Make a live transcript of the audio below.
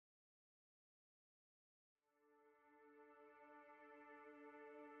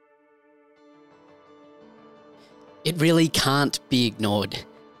It really can't be ignored.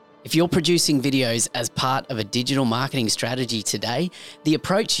 If you're producing videos as part of a digital marketing strategy today, the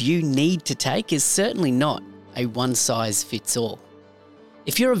approach you need to take is certainly not a one-size-fits-all.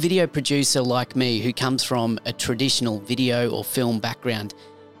 If you're a video producer like me who comes from a traditional video or film background,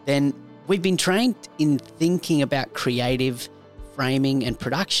 then we've been trained in thinking about creative, framing and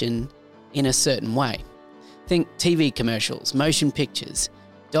production in a certain way. Think TV commercials, motion pictures,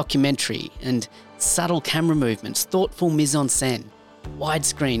 documentary and subtle camera movements, thoughtful mise-en-scène,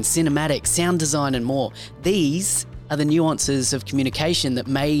 widescreen, cinematic, sound design and more. These are the nuances of communication that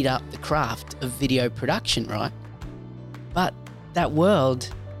made up the craft of video production, right? But that world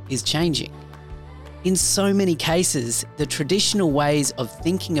is changing. In so many cases, the traditional ways of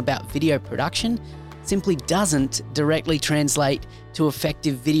thinking about video production simply doesn't directly translate to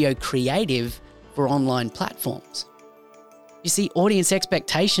effective video creative for online platforms. You see, audience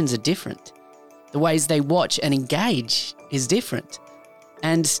expectations are different. The ways they watch and engage is different.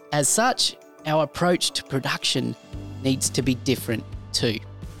 And as such, our approach to production needs to be different too.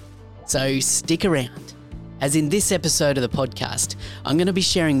 So stick around, as in this episode of the podcast, I'm going to be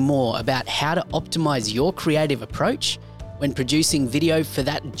sharing more about how to optimize your creative approach when producing video for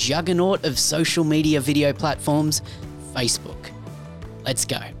that juggernaut of social media video platforms, Facebook. Let's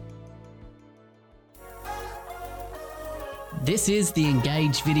go. This is the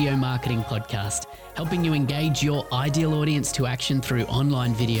Engage Video Marketing Podcast, helping you engage your ideal audience to action through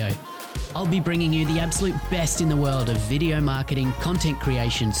online video. I'll be bringing you the absolute best in the world of video marketing, content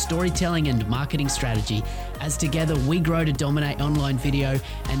creation, storytelling and marketing strategy, as together we grow to dominate online video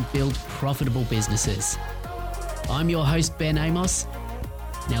and build profitable businesses. I'm your host, Ben Amos.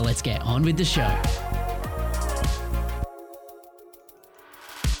 Now let's get on with the show.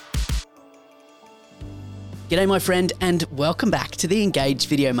 G'day, my friend, and welcome back to the Engage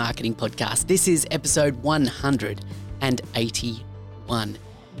Video Marketing Podcast. This is episode 181.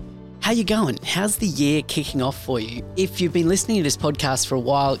 How you going? How's the year kicking off for you? If you've been listening to this podcast for a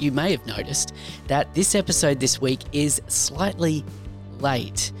while, you may have noticed that this episode this week is slightly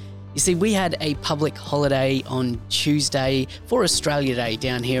late. You see, we had a public holiday on Tuesday for Australia Day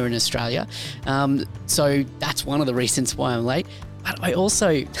down here in Australia. So that's one of the reasons why I'm late. But I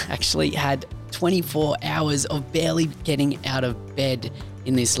also actually had 24 hours of barely getting out of bed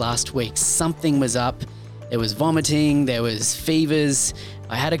in this last week. Something was up. There was vomiting, there was fevers.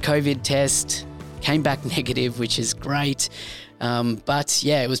 I had a COVID test, came back negative, which is great. But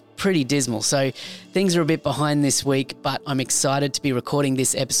yeah, it was pretty dismal. So things are a bit behind this week, but I'm excited to be recording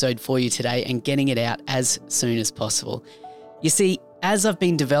this episode for you today and getting it out as soon as possible. You see, as I've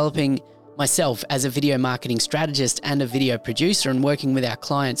been developing myself as a video marketing strategist and a video producer and working with our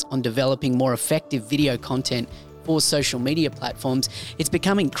clients on developing more effective video content for social media platforms, it's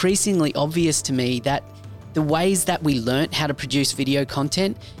become increasingly obvious to me that the ways that we learnt how to produce video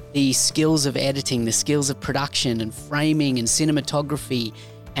content, the skills of editing, the skills of production and framing and cinematography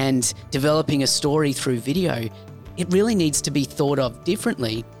and developing a story through video, it really needs to be thought of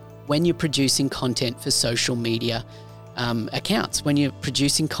differently when you're producing content for social media accounts, when you're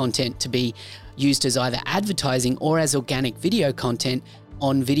producing content to be used as either advertising or as organic video content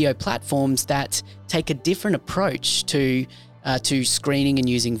on video platforms that take a different approach to screening and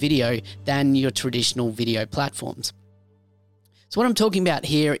using video than your traditional video platforms. So what I'm talking about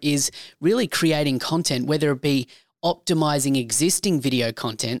here is really creating content, whether it be optimizing existing video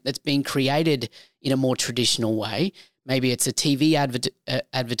content that's been created in a more traditional way. Maybe it's a TV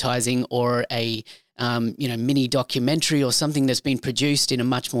advertising or a mini documentary or something that's been produced in a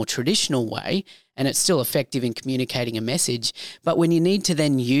much more traditional way, and it's still effective in communicating a message. But when you need to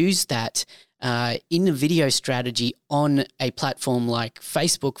then use that in a video strategy on a platform like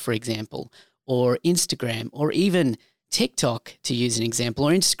Facebook, for example, or Instagram, or even TikTok, to use an example,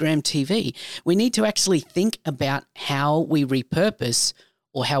 or Instagram TV, we need to actually think about how we repurpose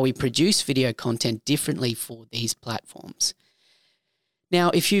or how we produce video content differently for these platforms. Now,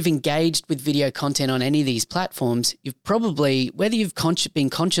 if you've engaged with video content on any of these platforms, you've probably, whether you've been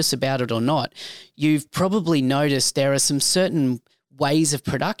conscious about it or not, you've probably noticed there are some certain ways of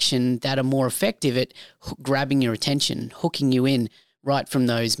production that are more effective at grabbing your attention, hooking you in right from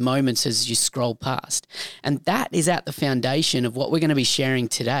those moments as you scroll past. And that is at the foundation of what we're going to be sharing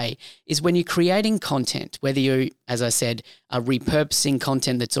today, is when you're creating content, whether you, as I said, are repurposing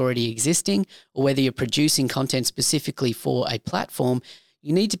content that's already existing, or whether you're producing content specifically for a platform,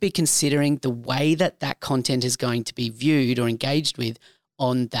 you need to be considering the way that that content is going to be viewed or engaged with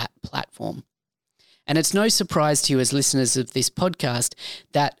on that platform. And it's no surprise to you as listeners of this podcast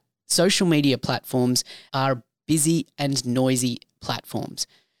that social media platforms are busy and noisy platforms.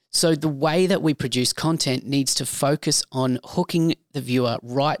 So the way that we produce content needs to focus on hooking the viewer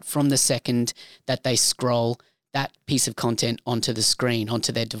right from the second that they scroll that piece of content onto the screen,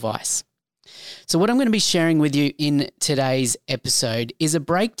 onto their device. So what I'm going to be sharing with you in today's episode is a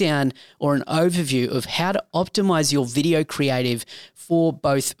breakdown or an overview of how to optimize your video creative for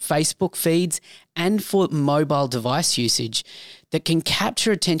both Facebook feeds and for mobile device usage that can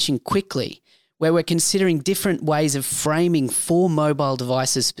capture attention quickly, where we're considering different ways of framing for mobile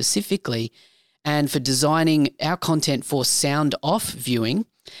devices specifically, and for designing our content for sound off viewing,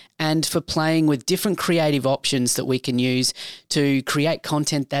 and for playing with different creative options that we can use to create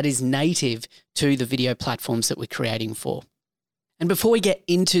content that is native to the video platforms that we're creating for. And before we get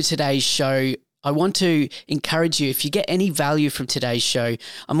into today's show, I want to encourage you, if you get any value from today's show,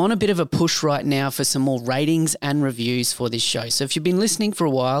 I'm on a bit of a push right now for some more ratings and reviews for this show. So if you've been listening for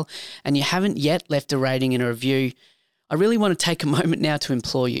a while and you haven't yet left a rating and a review, I really want to take a moment now to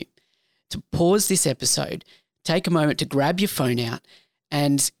implore you to pause this episode, take a moment to grab your phone out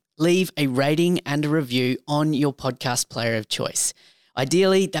and leave a rating and a review on your podcast player of choice.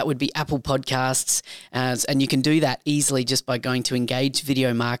 Ideally, that would be Apple Podcasts, and you can do that easily just by going to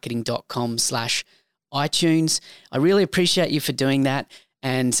engagevideomarketing.com/iTunes. I really appreciate you for doing that,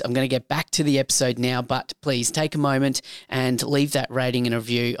 and I'm going to get back to the episode now, but please take a moment and leave that rating and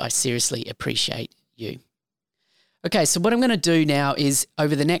review. I seriously appreciate you. Okay, so what I'm going to do now is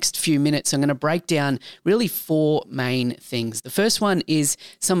over the next few minutes, I'm going to break down really 4 main things. The first one is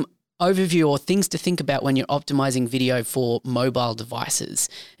some overview or things to think about when you're optimizing video for mobile devices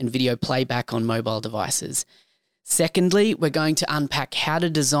and video playback on mobile devices. Secondly, we're going to unpack how to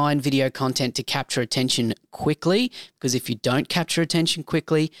design video content to capture attention quickly, because if you don't capture attention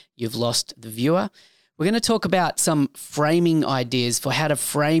quickly, you've lost the viewer. We're going to talk about some framing ideas for how to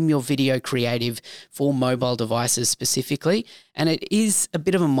frame your video creative for mobile devices specifically. And it is a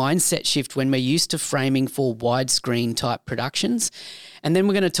bit of a mindset shift when we're used to framing for widescreen type productions. And then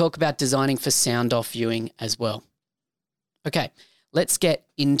we're going to talk about designing for sound off viewing as well. Okay, let's get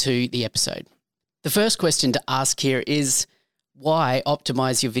into the episode. The first question to ask here is, why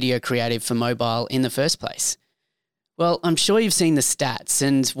optimize your video creative for mobile in the first place? Well, I'm sure you've seen the stats,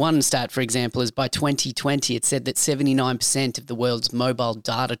 and one stat, for example, is by 2020, it said that 79% of the world's mobile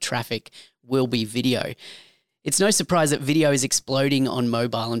data traffic will be video. It's no surprise that video is exploding on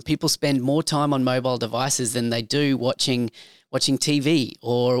mobile, and people spend more time on mobile devices than they do watching TV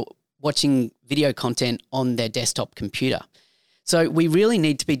or watching video content on their desktop computer. So we really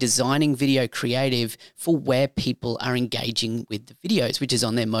need to be designing video creative for where people are engaging with the videos, which is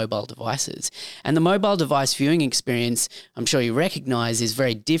on their mobile devices. And the mobile device viewing experience, I'm sure you recognize, is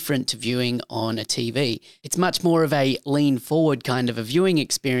very different to viewing on a TV. It's much more of a lean forward kind of a viewing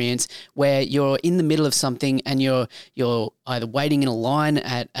experience where you're in the middle of something and you're either waiting in a line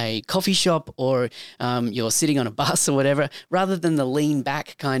at a coffee shop or you're sitting on a bus or whatever, rather than the lean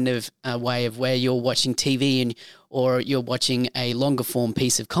back kind of way of where you're watching TV or you're watching a longer form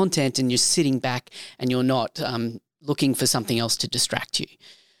piece of content and you're sitting back and you're not looking for something else to distract you.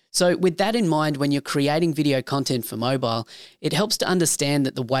 So with that in mind, when you're creating video content for mobile, it helps to understand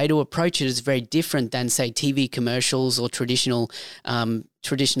that the way to approach it is very different than, say, TV commercials or traditional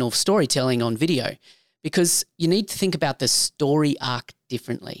storytelling on video, because you need to think about the story arc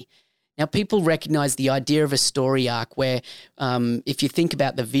differently. Now, people recognize the idea of a story arc where if you think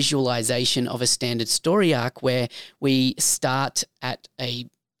about the visualization of a standard story arc where we start at the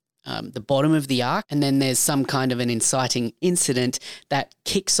bottom of the arc and then there's some kind of an inciting incident that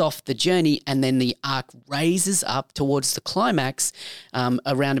kicks off the journey, and then the arc raises up towards the climax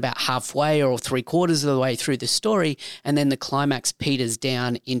around about halfway or 3/4 of the way through the story, and then the climax peters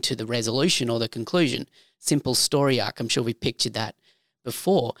down into the resolution or the conclusion. Simple story arc. I'm sure we pictured that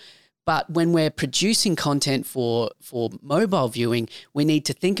before. But when we're producing content for mobile viewing, we need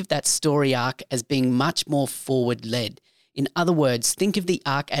to think of that story arc as being much more forward-led. In other words, think of the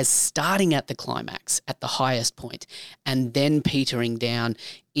arc as starting at the climax, at the highest point, and then petering down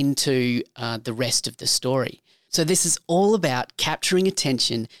into the rest of the story. So this is all about capturing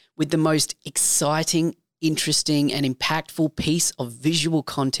attention with the most exciting, interesting, and impactful piece of visual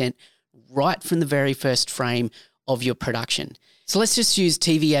content right from the very first frame of your production. So let's just use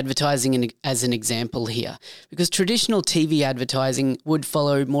TV advertising as an example here, because traditional TV advertising would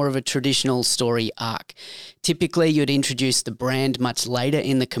follow more of a traditional story arc. Typically, you'd introduce the brand much later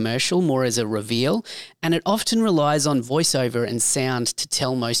in the commercial, more as a reveal, and it often relies on voiceover and sound to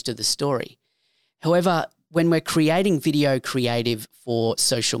tell most of the story. However, when we're creating video creative for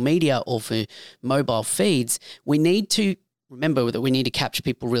social media or for mobile feeds, we need to remember that we need to capture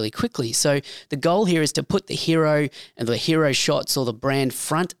people really quickly. So the goal here is to put the hero and the hero shots or the brand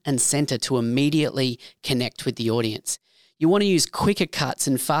front and center to immediately connect with the audience. You want to use quicker cuts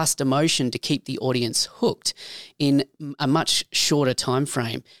and faster motion to keep the audience hooked in a much shorter time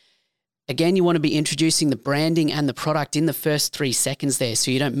frame. Again, you want to be introducing the branding and the product in the first 3 seconds there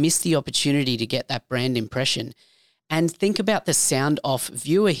so you don't miss the opportunity to get that brand impression. And think about the sound off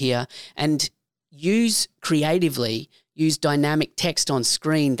viewer here and use dynamic text on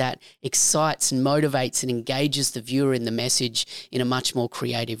screen that excites and motivates and engages the viewer in the message in a much more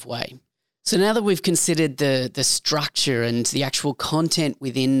creative way. So now that we've considered the structure and the actual content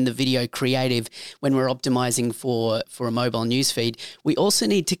within the video creative when we're optimizing for a mobile newsfeed, we also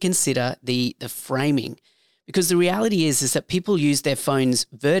need to consider the framing. Because the reality is that people use their phones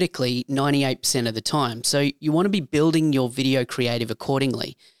vertically 98% of the time. So you want to be building your video creative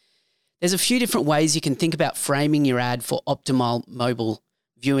accordingly. There's a few different ways you can think about framing your ad for optimal mobile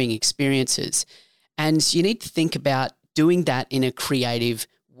viewing experiences. And you need to think about doing that in a creative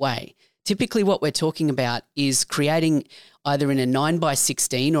way. Typically what we're talking about is creating either in a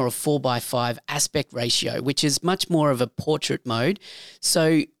 9:16 or a 4:5 aspect ratio, which is much more of a portrait mode.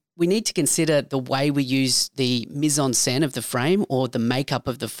 So we need to consider the way we use the mise-en-scène of the frame or the makeup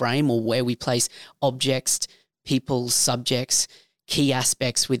of the frame or where we place objects, people, subjects, key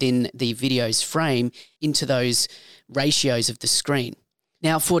aspects within the video's frame into those ratios of the screen.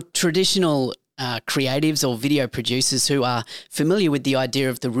 Now, for traditional creatives or video producers who are familiar with the idea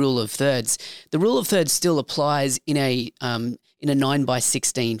of the rule of thirds, the rule of thirds still applies in a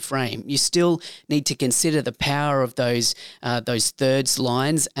 9:16 frame. You still need to consider the power of those thirds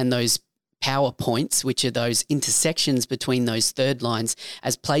lines and those power points, which are those intersections between those third lines,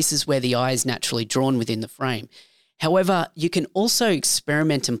 as places where the eye is naturally drawn within the frame. However, you can also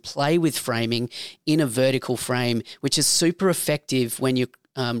experiment and play with framing in a vertical frame, which is super effective when you're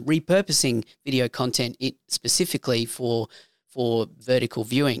repurposing video content specifically for vertical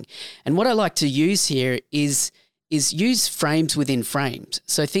viewing. And what I like to use here is use frames within frames.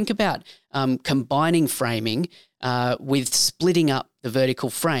 So think about combining framing with splitting up the vertical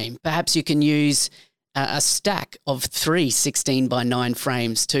frame. Perhaps you can use a stack of 3 16:9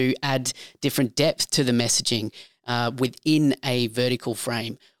 frames to add different depth to the messaging within a vertical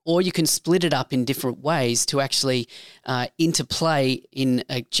frame. Or you can split it up in different ways to actually interplay in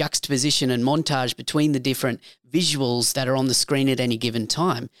a juxtaposition and montage between the different visuals that are on the screen at any given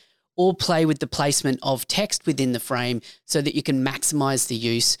time. Or play with the placement of text within the frame so that you can maximize the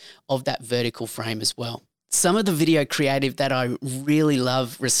use of that vertical frame as well. Some of the video creative that I really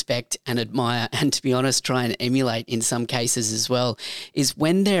love, respect and admire, and to be honest, try and emulate in some cases as well, is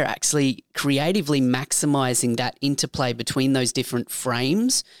when they're actually creatively maximizing that interplay between those different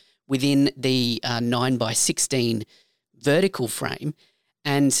frames within the 9:16 vertical frame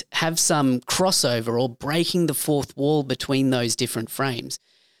and have some crossover or breaking the fourth wall between those different frames.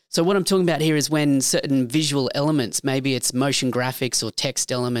 So what I'm talking about here is when certain visual elements, maybe it's motion graphics or text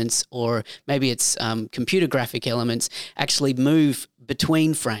elements, or maybe it's computer graphic elements, actually move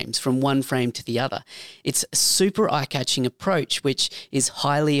between frames from one frame to the other. It's a super eye-catching approach, which is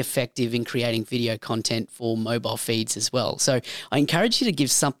highly effective in creating video content for mobile feeds as well. So I encourage you to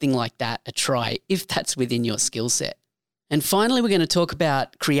give something like that a try if that's within your skill set. And finally, we're going to talk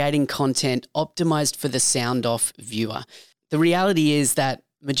about creating content optimized for the sound-off viewer. The reality is that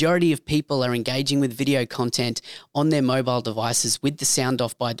majority of people are engaging with video content on their mobile devices with the sound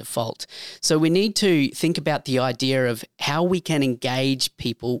off by default. So we need to think about the idea of how we can engage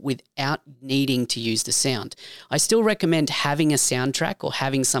people without needing to use the sound. I still recommend having a soundtrack or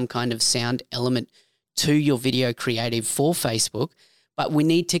having some kind of sound element to your video creative for Facebook, but we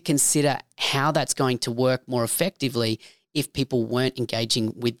need to consider how that's going to work more effectively if people weren't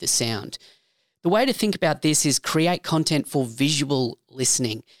engaging with the sound. The way to think about this is create content for visual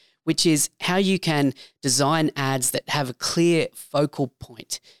listening, which is how you can design ads that have a clear focal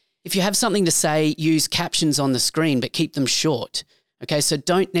point. If you have something to say, use captions on the screen, but keep them short. Okay, so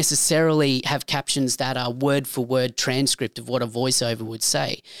don't necessarily have captions that are word for word transcript of what a voiceover would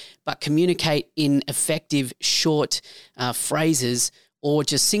say, but communicate in effective short phrases or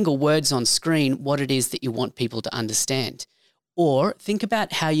just single words on screen what it is that you want people to understand. Or think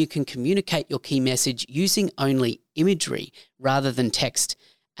about how you can communicate your key message using only imagery rather than text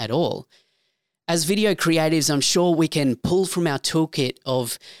at all. As video creatives, I'm sure we can pull from our toolkit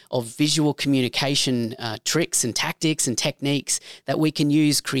of visual communication tricks and tactics and techniques that we can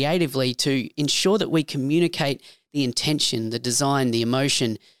use creatively to ensure that we communicate the intention, the design, the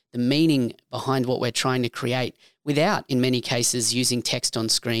emotion, the meaning behind what we're trying to create without, in many cases, using text on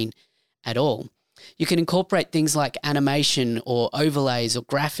screen at all. You can incorporate things like animation or overlays or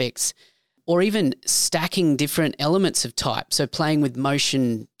graphics, or even stacking different elements of type. So playing with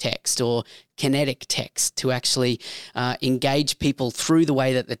motion text or kinetic text to actually engage people through the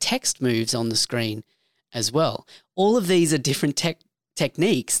way that the text moves on the screen as well. All of these are different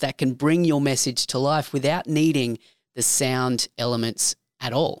techniques that can bring your message to life without needing the sound elements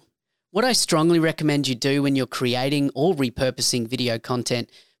at all. What I strongly recommend you do when you're creating or repurposing video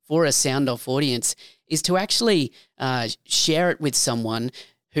content for a sound off audience is to actually share it with someone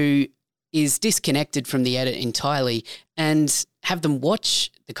who is disconnected from the edit entirely and have them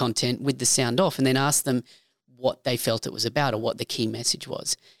watch the content with the sound off and then ask them what they felt it was about or what the key message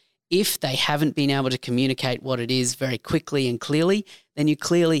was. If they haven't been able to communicate what it is very quickly and clearly, then you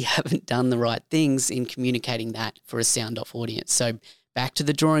clearly haven't done the right things in communicating that for a sound off audience. So back to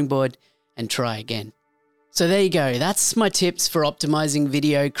the drawing board and try again. So there you go. That's my tips for optimizing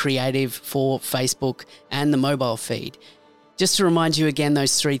video creative for Facebook and the mobile feed. Just to remind you again,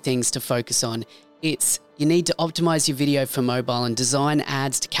 those three things to focus on. You need to optimize your video for mobile and design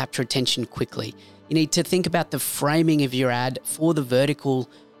ads to capture attention quickly. You need to think about the framing of your ad for the vertical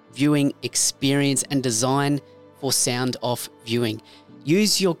viewing experience and design for sound off viewing.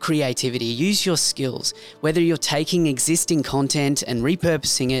 Use your creativity, use your skills, whether you're taking existing content and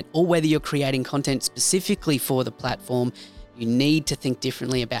repurposing it or whether you're creating content specifically for the platform, you need to think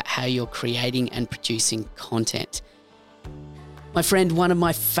differently about how you're creating and producing content. My friend, one of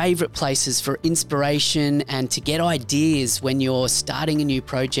my favorite places for inspiration and to get ideas when you're starting a new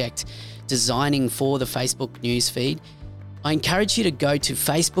project, designing for the Facebook newsfeed, I encourage you to go to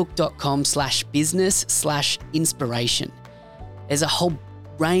facebook.com/business/inspiration. There's a whole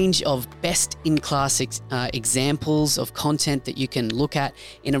range of best-in-class examples of content that you can look at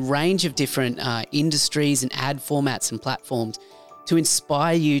in a range of different industries and ad formats and platforms to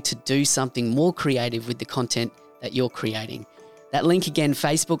inspire you to do something more creative with the content that you're creating. That link again,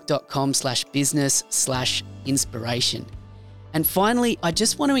 facebook.com/business/inspiration. And finally, I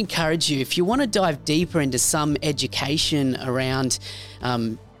just want to encourage you, if you want to dive deeper into some education around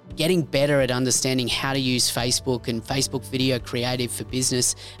getting better at understanding how to use Facebook and Facebook video creative for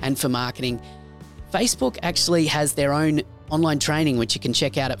business and for marketing, Facebook actually has their own online training, which you can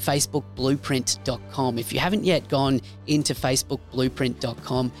check out at facebookblueprint.com. If you haven't yet gone into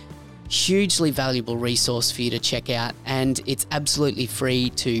facebookblueprint.com, hugely valuable resource for you to check out, and it's absolutely free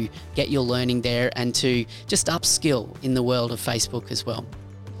to get your learning there and to just upskill in the world of Facebook as well.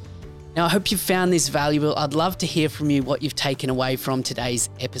 Now, I hope you've found this valuable. I'd love to hear from you what you've taken away from today's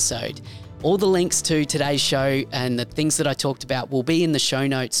episode. All the links to today's show and the things that I talked about will be in the show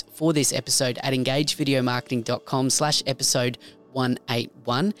notes for this episode at engagevideomarketing.com/episode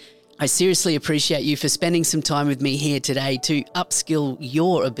 181. I seriously appreciate you for spending some time with me here today to upskill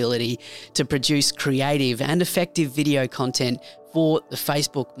your ability to produce creative and effective video content for the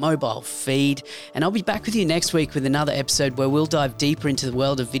Facebook mobile feed. And I'll be back with you next week with another episode where we'll dive deeper into the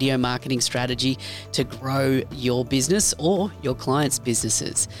world of video marketing strategy to grow your business or your clients'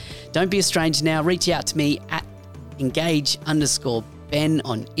 businesses. Don't be a stranger now. Reach out to me at engage_Ben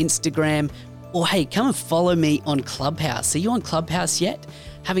on Instagram. Or hey, come and follow me on Clubhouse. Are you on Clubhouse yet?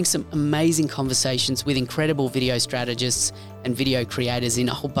 Having some amazing conversations with incredible video strategists and video creators in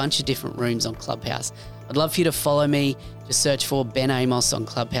a whole bunch of different rooms on Clubhouse. I'd love for you to follow me. Just search for Ben Amos on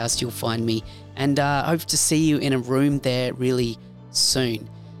Clubhouse. You'll find me. And I hope to see you in a room there really soon.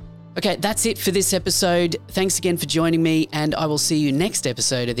 Okay, that's it for this episode. Thanks again for joining me, and I will see you next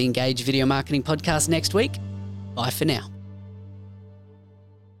episode of the Engage Video Marketing Podcast next week. Bye for now.